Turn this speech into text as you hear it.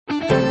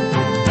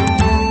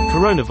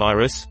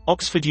Coronavirus,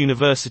 Oxford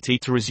University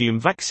to resume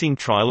vaccine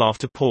trial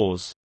after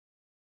pause.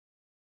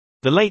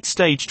 The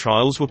late-stage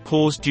trials were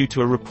paused due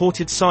to a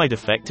reported side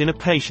effect in a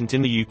patient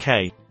in the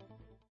UK.